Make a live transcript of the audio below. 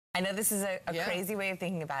I know this is a crazy way of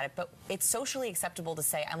thinking about it, but it's socially acceptable to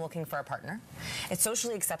say I'm looking for a partner. It's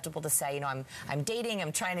socially acceptable to say, I'm dating,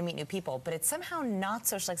 I'm trying to meet new people, but it's somehow not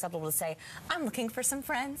socially acceptable to say I'm looking for some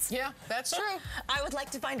friends. Yeah, that's true. I would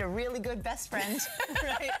like to find a really good best friend.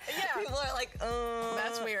 Right? Yeah. People are like, oh.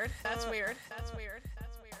 That's weird. That's weird. That's weird.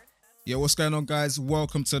 That's weird. Yeah, what's going on, guys?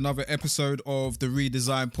 Welcome to another episode of the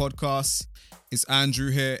Redesign Podcast. It's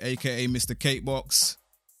Andrew here, aka Mr. Catebox.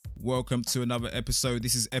 Welcome to another episode.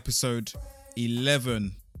 This is episode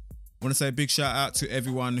 11. I want to say a big shout out to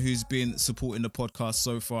everyone who's been supporting the podcast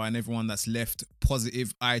so far and everyone that's left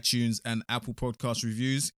positive iTunes and Apple Podcast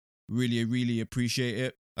reviews. Really appreciate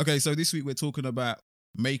it. Okay, so this week we're talking about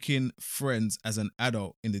making friends as an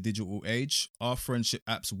adult in the digital age. Are friendship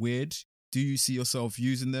apps weird? Do you see yourself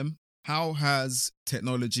using them? How has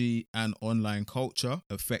technology and online culture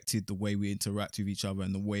affected the way we interact with each other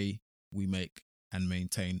and the way we make and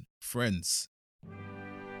maintain friends?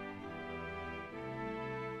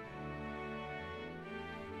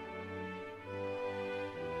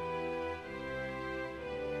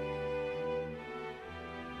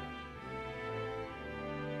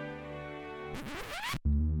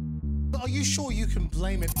 Are you sure you can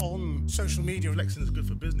blame it on social media? Flexing is good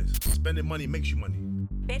for business. Spending money makes you money.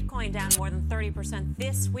 Bitcoin down more than 30%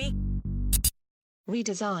 this week.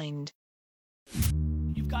 Redesigned.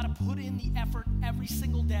 You've got to put in the effort every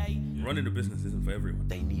single day. Running a business isn't for everyone.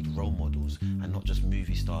 They need role models and not just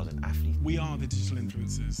movie stars and athletes. We are the digital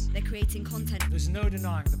influencers. They're creating content. There's no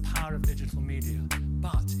denying the power of digital media,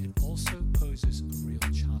 but it also poses a real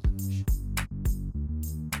challenge.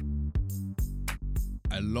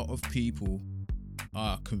 A lot of people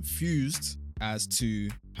are confused as to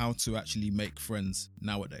how to actually make friends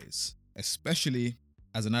nowadays, especially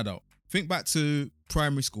as an adult. Think back to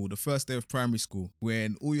primary school, the first day of primary school,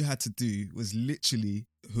 when all you had to do was literally,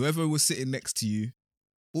 whoever was sitting next to you,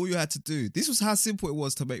 all you had to do, this was how simple it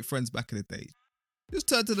was to make friends back in the day. Just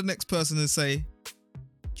turn to the next person and say, do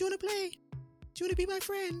you want to play? Do you want to be my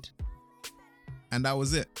friend? And that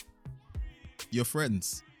was it. You're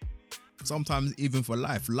friends. Sometimes even for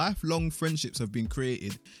life. Lifelong friendships have been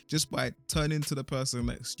created just by turning to the person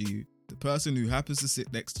next to you, the person who happens to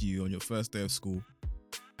sit next to you on your first day of school,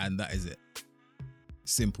 and that is it.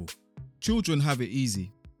 Simple. Children have it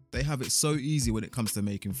easy. They have it so easy when it comes to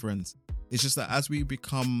making friends. It's just that as we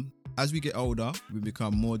get older, we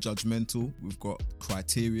become more judgmental. We've got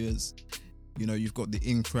criterias. You've got the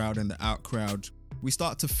in crowd and the out crowd. We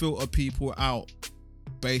start to filter people out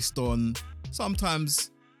based on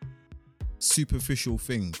sometimes superficial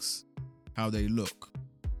things, how they look,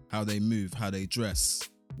 how they move, how they dress,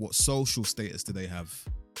 what social status do they have.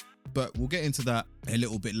 But we'll get into that a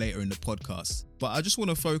little bit later in the podcast. But I just want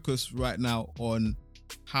to focus right now on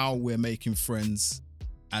how we're making friends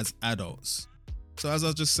as adults. So as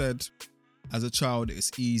I just said, as a child,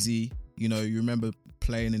 it's easy. You remember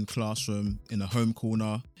playing in classroom in a home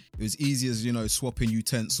corner. It was easy as, swapping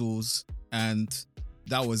utensils, and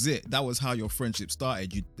that was it. That was how your friendship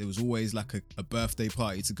started. There was always like a birthday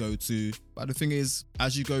party to go to. But the thing is,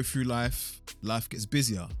 as you go through life gets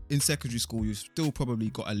busier. In secondary school, you've still probably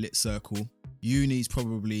got a lit circle. Uni's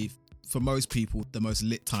probably, for most people, the most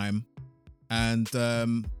lit time. And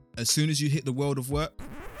as soon as you hit the world of work,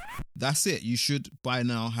 that's it. You should by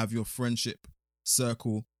now have your friendship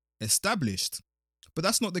circle established. But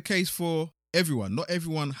that's not the case for everyone. Not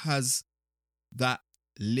everyone has that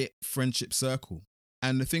lit friendship circle.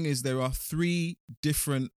 And the thing is, there are 3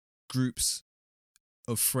 different groups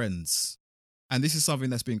of friends. And this is something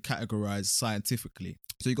that's been categorized scientifically.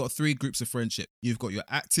 So you've got 3 groups of friendship. You've got your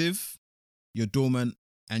active, your dormant,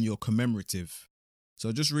 and your commemorative.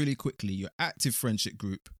 So just really quickly, your active friendship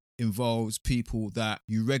group involves people that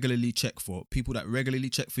you regularly check for, people that regularly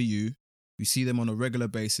check for you. You see them on a regular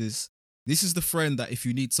basis. This is the friend that if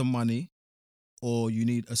you need some money or you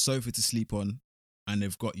need a sofa to sleep on, and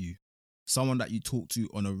they've got you. Someone that you talk to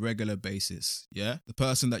on a regular basis, yeah? The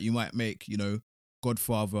person that you might make,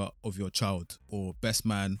 godfather of your child or best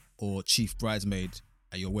man or chief bridesmaid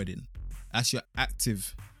at your wedding. That's your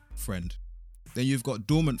active friend. Then you've got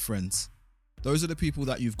dormant friends. Those are the people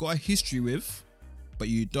that you've got a history with, but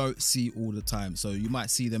you don't see all the time. So you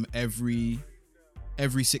might see them every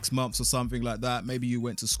 6 months or something like that. Maybe you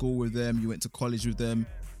went to school with them, you went to college with them.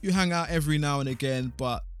 You hang out every now and again,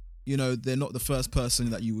 but they're not the first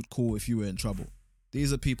person that you would call if you were in trouble.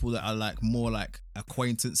 These are people that are more like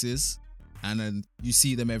acquaintances, and then you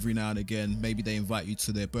see them every now and again. Maybe they invite you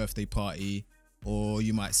to their birthday party, or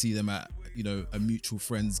you might see them at, a mutual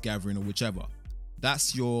friends gathering or whichever.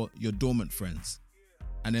 That's your dormant friends.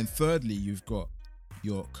 And then thirdly, you've got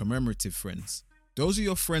your commemorative friends. those are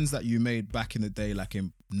your friends that you made back in the day, like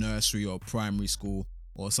in nursery or primary school,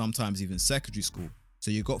 or sometimes even secondary school.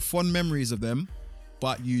 So you got fond memories of them,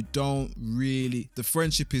 but you don't really, the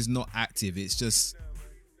friendship is not active. It's just,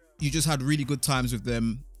 you just had really good times with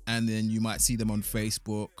them, and then you might see them on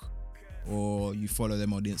Facebook, or you follow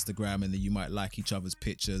them on Instagram, and then you might like each other's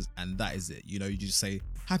pictures, and that is it. You know, you just say,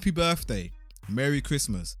 happy birthday, Merry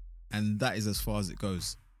Christmas, and that is as far as it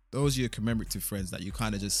goes. Those are your commemorative friends that you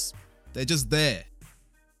kind of just, they're just there.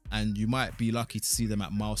 And you might be lucky to see them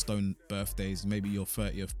at milestone birthdays, maybe your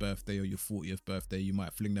 30th birthday or your 40th birthday. You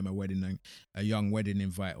might fling them a young wedding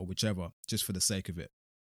invite or whichever, just for the sake of it.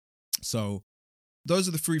 So those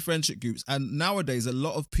are the 3 friendship groups. And nowadays, a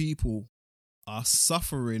lot of people are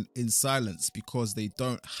suffering in silence because they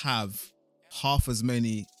don't have half as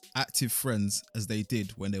many active friends as they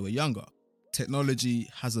did when they were younger. Technology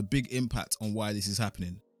has a big impact on why this is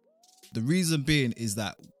happening. The reason being is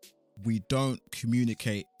that we don't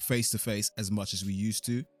communicate face to face as much as we used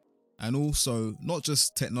to. And also, not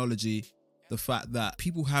just technology, the fact that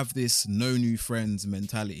people have this no new friends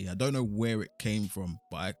mentality. I don't know where it came from,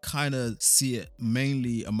 but I kind of see it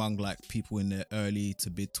mainly among like people in their early to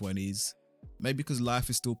mid 20s. Maybe because life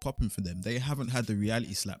is still popping for them. They haven't had the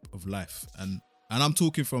reality slap of life. And I'm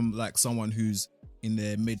talking from like someone who's in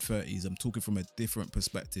their mid 30s. I'm talking from a different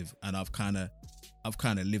perspective, and I've kind of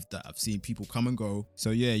lived that. I've seen people come and go.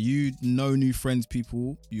 So yeah, you know, new friends,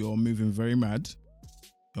 people, you're moving very mad.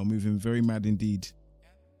 You're moving very mad indeed.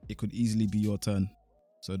 It could easily be your turn.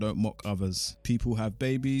 So don't mock others. People have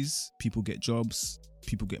babies, people get jobs,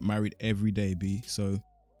 people get married every day, B. So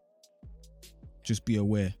just be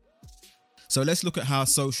aware. So let's look at how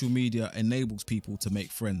social media enables people to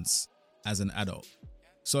make friends as an adult.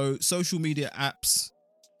 So social media apps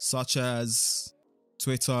such as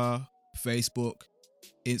Twitter, Facebook,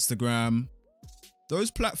 Instagram,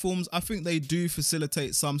 those platforms, I think they do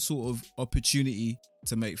facilitate some sort of opportunity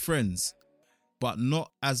to make friends, but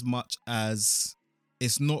not as much as,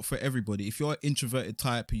 it's not for everybody. If you're an introverted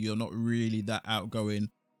type and you're not really that outgoing,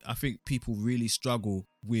 I think people really struggle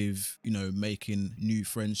with, you know, making new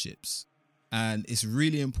friendships. And it's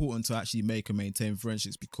really important to actually make and maintain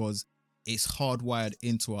friendships because it's hardwired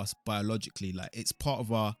into us biologically. Like, it's part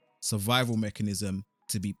of our survival mechanism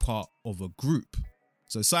to be part of a group.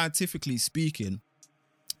 So scientifically speaking,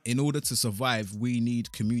 in order to survive, we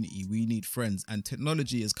need community, we need friends, and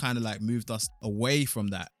technology has kind of like moved us away from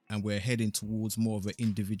that, and we're heading towards more of an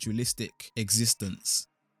individualistic existence.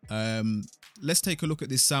 Let's take a look at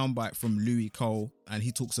this soundbite from Louis Cole, and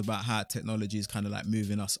he talks about how technology is kind of like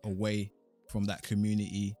moving us away from that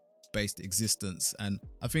community-based existence. And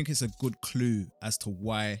I think it's a good clue as to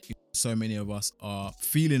why so many of us are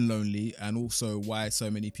feeling lonely, and also why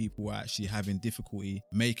so many people are actually having difficulty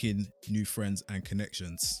making new friends and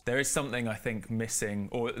connections. There is something, I think, missing,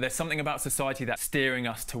 or there's something about society that's steering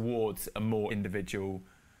us towards a more individual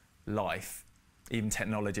life. Even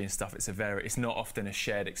technology and stuff, it's not often a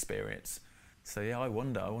shared experience. So yeah, I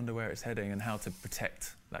wonder where it's heading and how to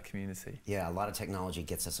protect that community. Yeah, a lot of technology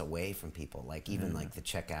gets us away from people. Like even like the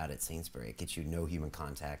checkout at Sainsbury, it gets you no human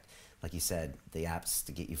contact. Like you said, the apps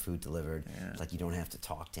to get you food delivered, like you don't have to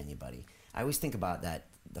talk to anybody. I always think about that,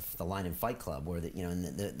 the line in Fight Club, where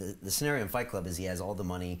the scenario in Fight Club is he has all the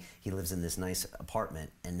money, he lives in this nice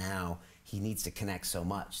apartment, and now he needs to connect so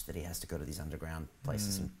much that he has to go to these underground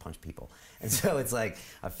places and punch people. And so it's like,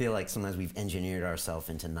 I feel like sometimes we've engineered ourselves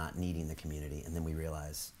into not needing the community, and then we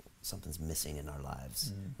realize something's missing in our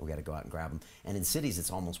lives, and we got to go out and grab them. And in cities, it's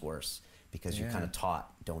almost worse, because you're kind of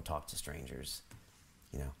taught, don't talk to strangers,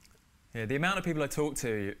 you know. Yeah, the amount of people I talk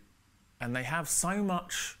to, and they have so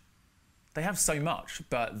much,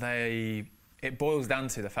 but it boils down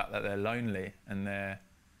to the fact that they're lonely, and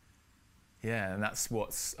and I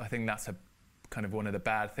think that's a kind of one of the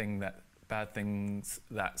bad things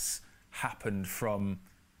that's happened from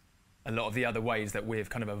a lot of the other ways that we've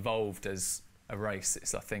kind of evolved as a race.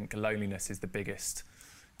 I think loneliness is the biggest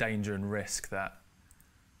danger and risk that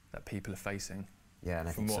people are facing. Yeah, and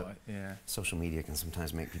I think social media can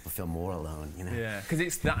sometimes make people feel more alone, you know. Yeah,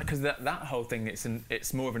 because that whole thing,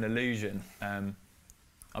 it's more of an illusion.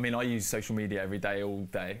 I mean, I use social media every day, all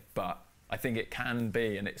day, but I think it can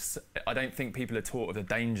be, and I don't think people are taught of the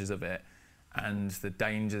dangers of it, and the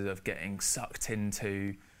dangers of getting sucked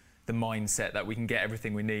into the mindset that we can get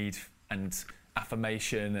everything we need and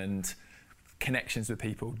affirmation and connections with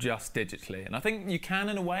people just digitally. And I think you can,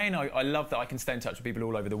 in a way, and I love that I can stay in touch with people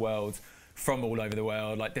all over the world, from all over the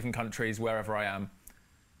world, like different countries, wherever I am.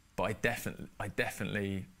 But I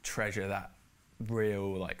definitely treasure that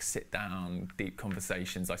real, like, sit down, deep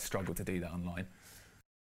conversations. I struggle to do that online.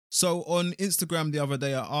 So on Instagram the other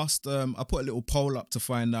day, I put a little poll up to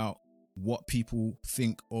find out what people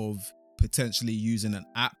think of potentially using an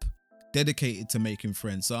app dedicated to making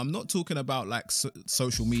friends. So I'm not talking about like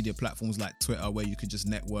social media platforms like Twitter where you can just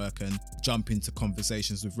network and jump into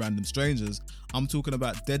conversations with random strangers. I'm talking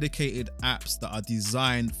about dedicated apps that are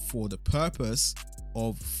designed for the purpose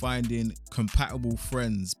of finding compatible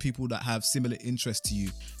friends, people that have similar interests to you,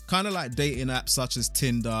 kind of like dating apps such as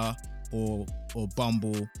Tinder or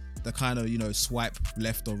Bumble, the kind of, you know, swipe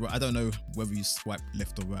left or right. I don't know whether you swipe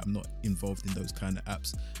left or right. I'm not involved in those kind of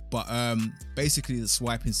apps, but basically the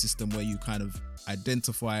swiping system where you kind of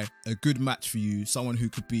identify a good match for you, someone who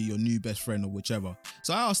could be your new best friend or whichever.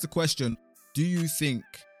 So I asked the question, do you think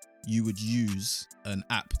you would use an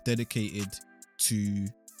app dedicated to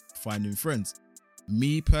finding friends?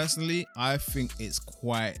 Me personally, I think it's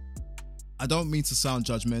quite, I don't mean to sound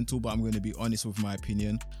judgmental, but I'm going to be honest with my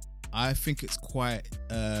opinion. I think it's quite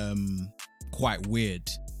weird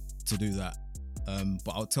to do that.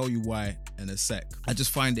 But I'll tell you why in a sec. I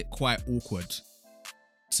just find it quite awkward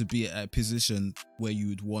to be at a position where you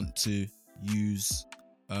would want to use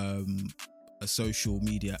a social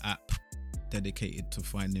media app dedicated to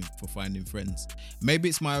finding friends. Maybe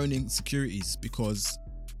it's my own insecurities because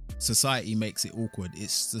society makes it awkward.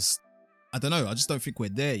 It's just, I don't know. I just don't think we're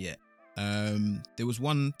there yet. There was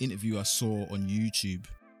one interview I saw on YouTube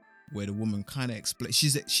where the woman kind of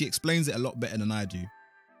she explains it a lot better than I do.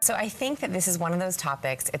 So I think that this is one of those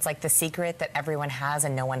topics, it's like the secret that everyone has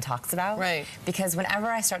and no one talks about. Right. Because whenever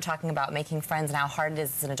I start talking about making friends and how hard it is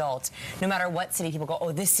as an adult, no matter what city, people go,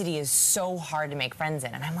 oh, this city is so hard to make friends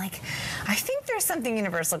in. And I'm like, I think there's something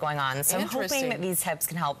universal going on. So I'm hoping that these tips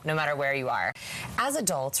can help no matter where you are. As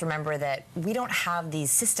adults, remember that we don't have these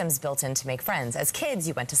systems built in to make friends. As kids,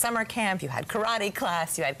 you went to summer camp, you had karate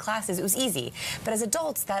class, you had classes, it was easy. But as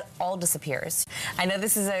adults, that all disappears. I know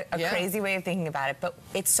this is a crazy way of thinking about it, but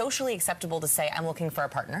it's socially acceptable to say I'm looking for a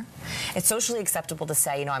partner. It's socially acceptable to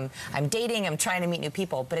say, you know, I'm dating, I'm trying to meet new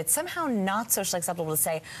people, but it's somehow not socially acceptable to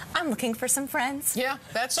say I'm looking for some friends. Yeah,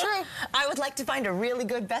 that's true. I would like to find a really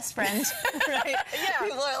good best friend. Right? Yeah.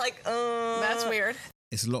 People are like, that's weird.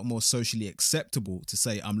 It's a lot more socially acceptable to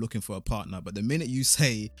say I'm looking for a partner, but the minute you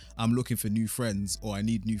say I'm looking for new friends or I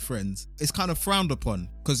need new friends, it's kind of frowned upon.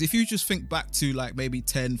 Because if you just think back to like maybe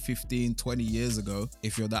 10, 15, 20 years ago,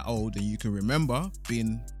 if you're that old and you can remember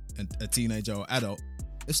being a teenager or adult,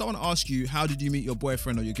 if someone asked you how did you meet your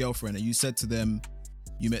boyfriend or your girlfriend and you said to them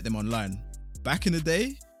you met them online, back in the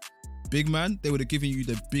day, big man, they would have given you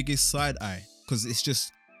the biggest side eye because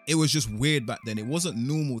it was just weird back then. It wasn't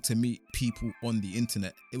normal to meet people on the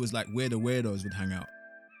internet. It was like where the weirdos would hang out.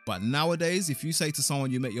 But nowadays, if you say to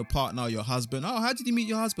someone you met your partner or your husband, oh, how did you meet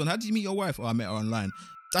your husband? How did you meet your wife? Oh, I met her online.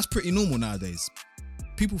 That's pretty normal nowadays.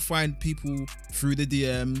 People find people through the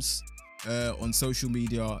DMs, on social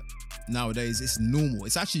media nowadays. It's normal.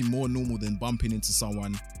 It's actually more normal than bumping into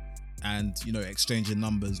someone and, you know, exchanging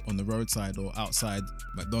numbers on the roadside or outside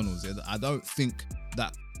McDonald's. I don't think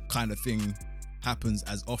that kind of thing happens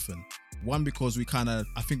as often. One, because I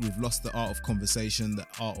think we've lost the art of conversation, the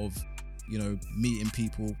art of, you know, meeting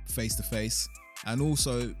people face to face. And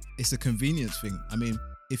also it's a convenience thing. I mean,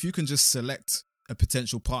 if you can just select a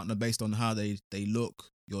potential partner based on how they look,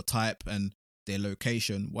 your type and their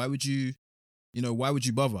location, why would you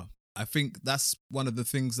bother? I think that's one of the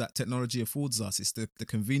things that technology affords us. It's the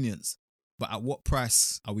convenience. But at what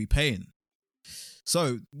price are we paying?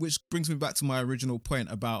 So, which brings me back to my original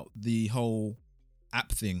point about the whole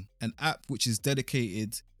app thing. An app which is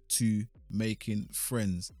dedicated to making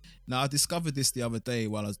friends. Now, I discovered this the other day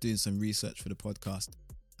while I was doing some research for the podcast.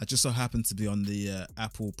 I just so happened to be on the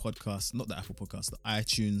the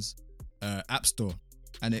iTunes App Store.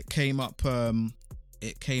 And it came up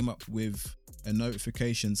with a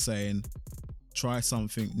notification saying, try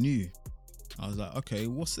something new. I was like, okay,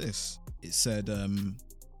 what's this? It said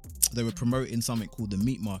they were promoting something called the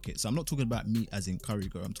Meat Market. So I'm not talking about meat as in curry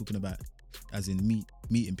girl. I'm talking about as in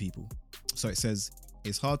meeting people. So it says,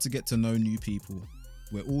 it's hard to get to know new people.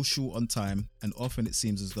 We're all short on time, and often it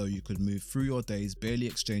seems as though you could move through your days barely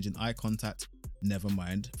exchanging eye contact, never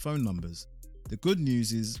mind phone numbers. The good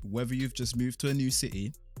news is, whether you've just moved to a new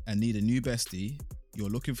city and need a new bestie, you're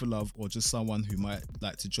looking for love, or just someone who might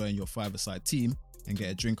like to join your five-a-side team and get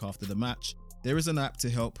a drink after the match, there is an app to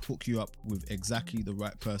help hook you up with exactly the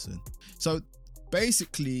right person. So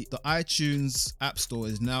basically, the iTunes App Store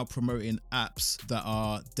is now promoting apps that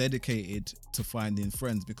are dedicated to finding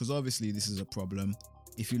friends, because obviously this is a problem.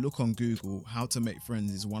 If you look on Google, how to make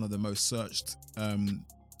friends is one of the most searched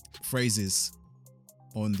phrases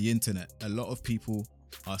on the internet. A lot of people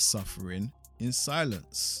are suffering in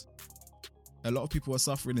silence. a lot of people are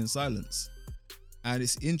suffering in silence. And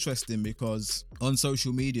it's interesting because on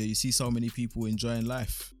social media, you see so many people enjoying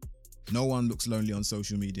life. No one looks lonely on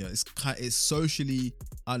social media. It's socially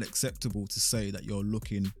unacceptable to say that you're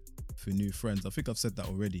looking for new friends. I think I've said that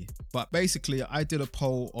already. But basically, I did a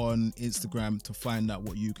poll on Instagram to find out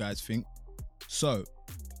what you guys think. So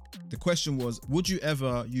the question was, would you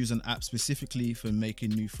ever use an app specifically for making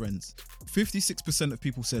new friends? 56% of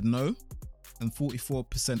people said no, and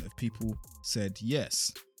 44% of people said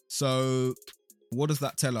yes. So what does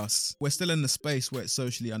that tell us? We're still in the space where it's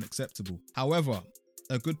socially unacceptable. However,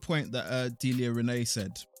 a good point that Delia Renee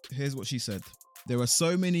said. Here's what she said. There are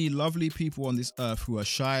so many lovely people on this earth who are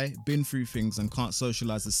shy, been through things and can't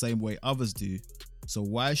socialize the same way others do. So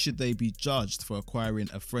why should they be judged for acquiring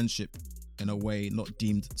a friendship in a way not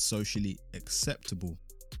deemed socially acceptable?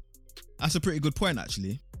 That's a pretty good point,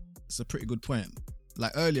 actually. It's a pretty good point.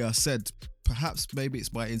 Like earlier I said, perhaps maybe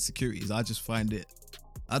it's my insecurities. I just find it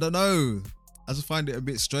a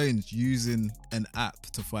bit strange using an app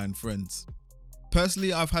to find friends.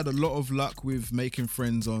 Personally, I've had a lot of luck with making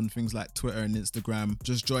friends on things like Twitter and Instagram,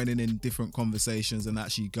 just joining in different conversations and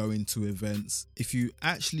actually going to events. If you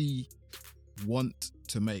actually want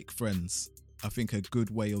to make friends, I think a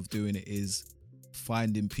good way of doing it is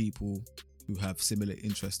finding people who have similar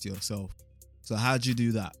interests to yourself. So how do you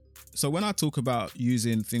do that? So when I talk about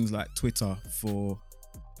using things like Twitter for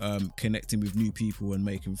connecting with new people and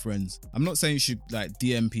making friends, I'm not saying you should like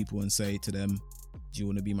DM people and say to them, do you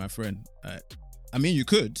want to be my friend? I mean, you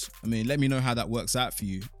could. I mean, let me know how that works out for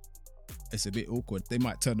you. It's a bit awkward. They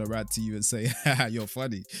might turn around to you and say, you're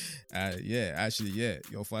funny. Yeah,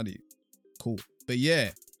 you're funny. Cool. But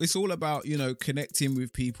yeah, it's all about, connecting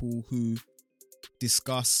with people who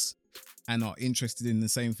discuss and are interested in the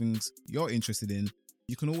same things you're interested in.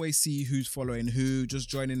 You can always see who's following who, just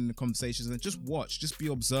join in the conversations and just watch, just be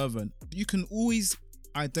observant. You can always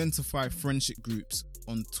identify friendship groups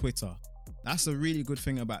on Twitter. That's a really good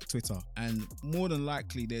thing about Twitter. And more than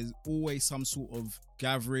likely, there's always some sort of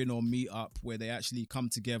gathering or meetup where they actually come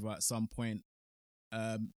together at some point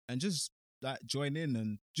and just like join in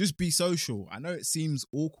and just be social. I know it seems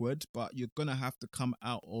awkward, but you're going to have to come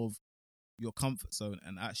out of your comfort zone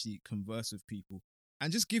and actually converse with people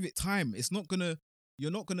and just give it time. You're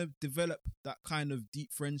not going to develop that kind of deep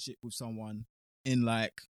friendship with someone in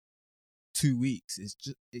like 2 weeks.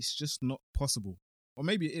 It's just not possible. Or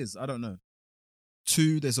maybe it is, I don't know.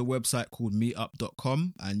 2, there's a website called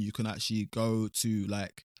meetup.com and you can actually go to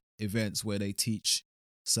like events where they teach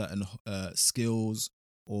certain skills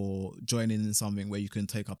or join in something where you can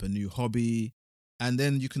take up a new hobby, and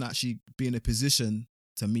then you can actually be in a position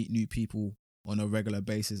to meet new people on a regular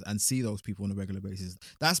basis and see those people on a regular basis.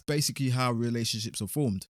 That's basically how relationships are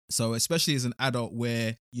formed. So especially as an adult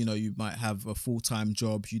where, you might have a full-time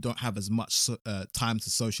job, you don't have as much time to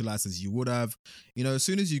socialize as you would have. As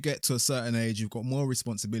soon as you get to a certain age, you've got more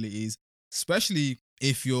responsibilities, especially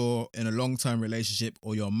if you're in a long-term relationship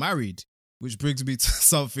or you're married, which brings me to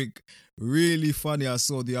something really funny I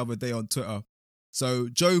saw the other day on Twitter. So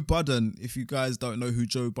Joe Budden, if you guys don't know who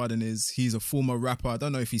Joe Budden is, he's a former rapper. I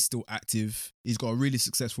don't know if he's still active. He's got a really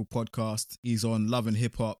successful podcast. He's on Love and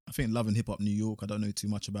Hip Hop. I think Love and Hip Hop New York. I don't know too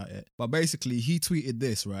much about it. But basically, he tweeted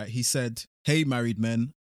this, right? He said, "Hey, married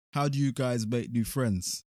men, how do you guys make new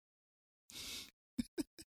friends?"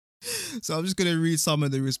 So I'm just going to read some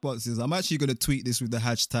of the responses. I'm actually going to tweet this with the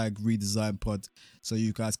hashtag #RedesignPod so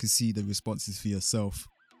you guys can see the responses for yourself.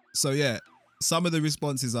 So yeah. Some of the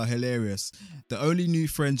responses are hilarious. The only new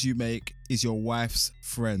friends you make is your wife's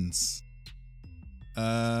friends.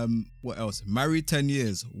 What else? Married 10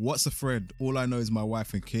 years. What's a friend? All I know is my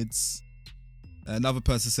wife and kids. Another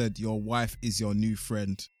person said, your wife is your new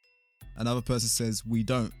friend. Another person says, we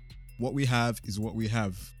don't. What we have is what we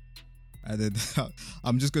have. And then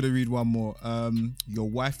I'm just going to read one more. Your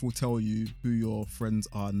wife will tell you who your friends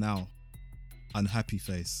are now. Unhappy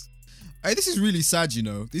face. Hey, this is really sad,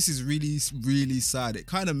 This is really, really sad. It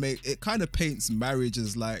kind of paints marriage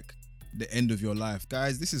as like the end of your life.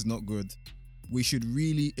 Guys, this is not good. We should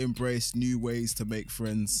really embrace new ways to make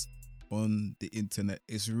friends on the internet.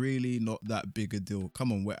 It's really not that big a deal.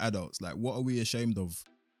 Come on, we're adults. Like, what are we ashamed of?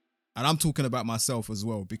 And I'm talking about myself as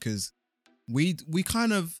well, because we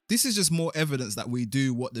this is just more evidence that we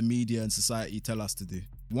do what the media and society tell us to do.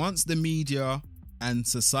 Once the media and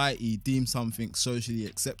society deem something socially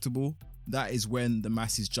acceptable, that is when the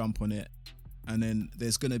masses jump on it, and then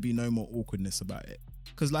there's going to be no more awkwardness about it.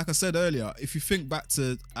 Because like I said earlier, if you think back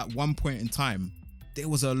to at one point in time, there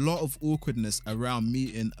was a lot of awkwardness around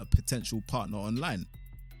meeting a potential partner online.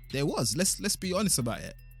 There was, let's be honest about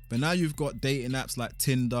it. But now you've got dating apps like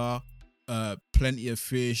Tinder, Plenty of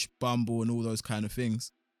Fish, Bumble, and all those kind of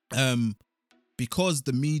things. Because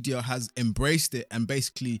the media has embraced it and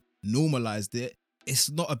basically normalized it, it's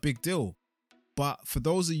not a big deal. But for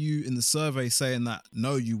those of you in the survey saying that,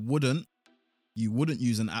 no, you wouldn't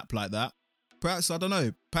use an app like that, perhaps, I don't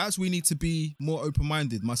know, perhaps we need to be more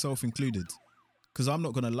open-minded, myself included. Because I'm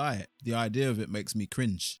not going to lie, the idea of it makes me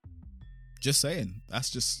cringe. Just saying. That's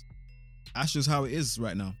just how it is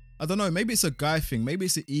right now. I don't know, maybe it's a guy thing, maybe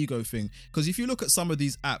it's an ego thing. Because if you look at some of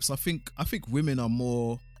these apps, I think women are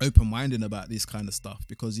more open-minded about this kind of stuff.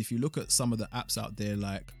 Because if you look at some of the apps out there,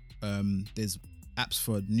 like there's apps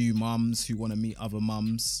for new mums who want to meet other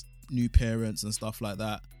mums, new parents and stuff like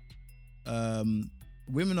that.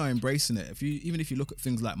 Women are embracing it. Even if you look at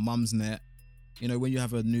things like Mumsnet, you know, when you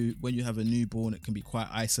have a newborn, it can be quite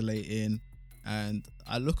isolating. And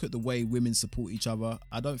I look at the way women support each other.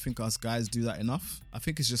 I don't think us guys do that enough. I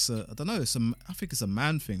think it's just I think it's a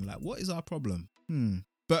man thing. Like, what is our problem?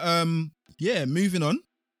 But yeah, moving on.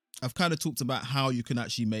 I've kind of talked about how you can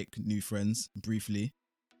actually make new friends briefly.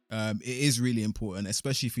 It is really important,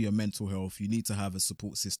 especially for your mental health. You need to have a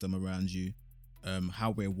support system around you.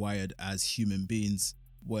 How we're wired as human beings.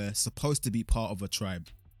 We're supposed to be part of a tribe.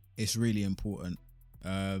 It's really important.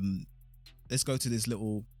 Let's go to this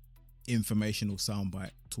little informational soundbite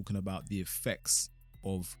talking about the effects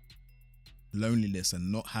of loneliness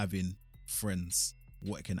and not having friends,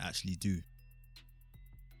 what it can actually do.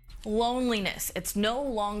 Loneliness, it's no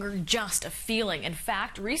longer just a feeling. In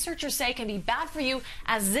fact, researchers say it can be bad for you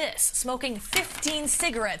as this, smoking 15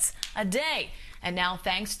 cigarettes a day. And now,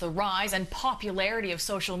 thanks to the rise and popularity of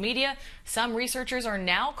social media, some researchers are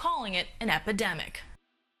now calling it an epidemic.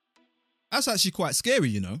 That's actually quite scary,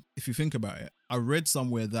 you know, if you think about it. I read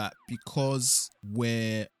somewhere that because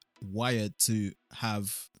we're wired to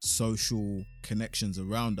have social connections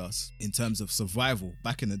around us in terms of survival,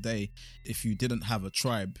 back in the day, if you didn't have a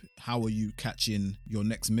tribe, how are you catching your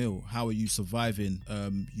next meal? How are you surviving?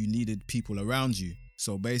 You needed people around you.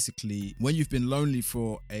 So basically, when you've been lonely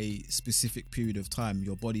for a specific period of time,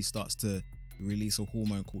 your body starts to release a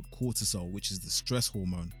hormone called cortisol, which is the stress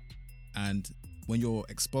hormone. And when you're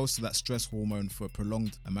exposed to that stress hormone for a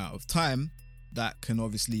prolonged amount of time, that can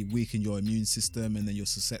obviously weaken your immune system, and then you're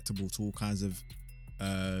susceptible to all kinds of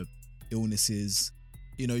illnesses.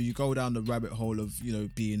 You know, you go down the rabbit hole of, you know,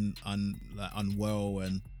 being unwell,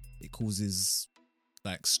 and it causes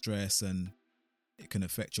like stress, and it can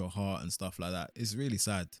affect your heart and stuff like that. It's really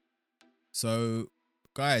sad. So,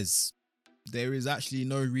 guys, there is actually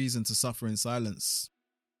no reason to suffer in silence.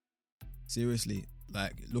 Seriously,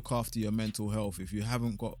 like, look after your mental health. If you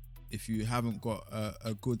haven't got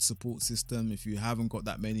a good support system, if you haven't got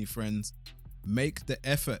that many friends, make the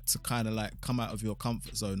effort to kind of like come out of your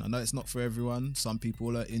comfort zone. I know it's not for everyone. Some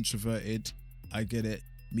people are introverted. I get it.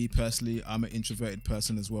 Me personally, I'm an introverted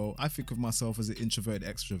person as well. I think of myself as an introverted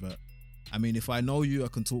extrovert. I mean, if I know you, I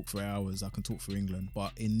can talk for hours. I can talk for England.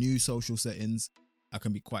 But in new social settings, I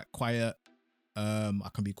can be quite quiet. I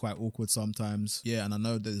can be quite awkward sometimes. Yeah, and I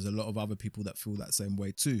know there's a lot of other people that feel that same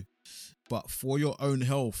way too. But for your own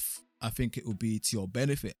health, I think it will be to your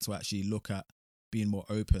benefit to actually look at being more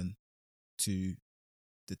open to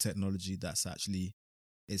the technology that's actually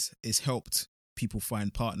is helped people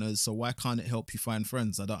find partners. So why can't it help you find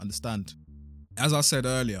friends? I don't understand. As I said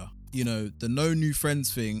earlier, you know, the no new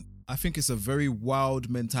friends thing, I think it's a very wild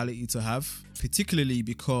mentality to have, particularly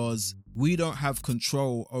because we don't have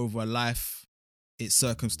control over life, its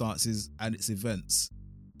circumstances and its events.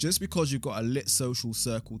 Just because you've got a lit social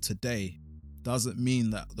circle today doesn't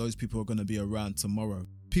mean that those people are going to be around tomorrow.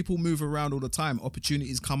 People move around all the time.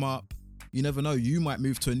 Opportunities come up. You never know. You might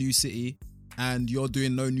move to a new city and you're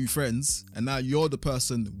doing no new friends, and now you're the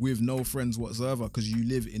person with no friends whatsoever because you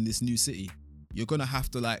live in this new city. You're going to have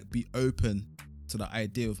to like be open to the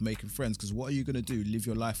idea of making friends, because what are you going to do? Live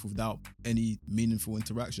your life without any meaningful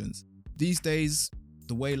interactions? These days,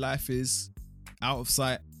 the way life is, out of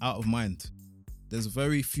sight, out of mind. There's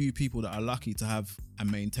very few people that are lucky to have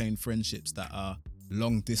and maintain friendships that are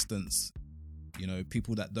long distance. You know,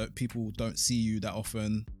 people don't see you that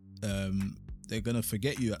often. They're gonna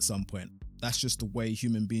forget you at some point. That's just the way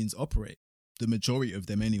human beings operate. The majority of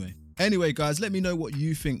them anyway. Anyway, guys, let me know what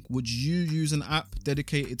you think. Would you use an app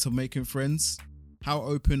dedicated to making friends? How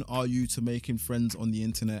open are you to making friends on the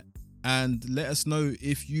internet? And let us know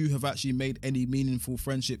if you have actually made any meaningful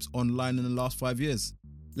friendships online in the last 5 years.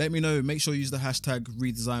 Let me know. Make sure you use the hashtag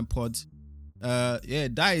RedesignPod. Yeah,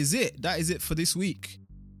 that is it. That is it for this week.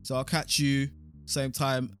 So I'll catch you same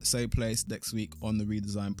time, same place next week on the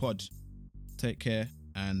Redesign Pod. Take care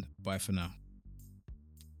and bye for now.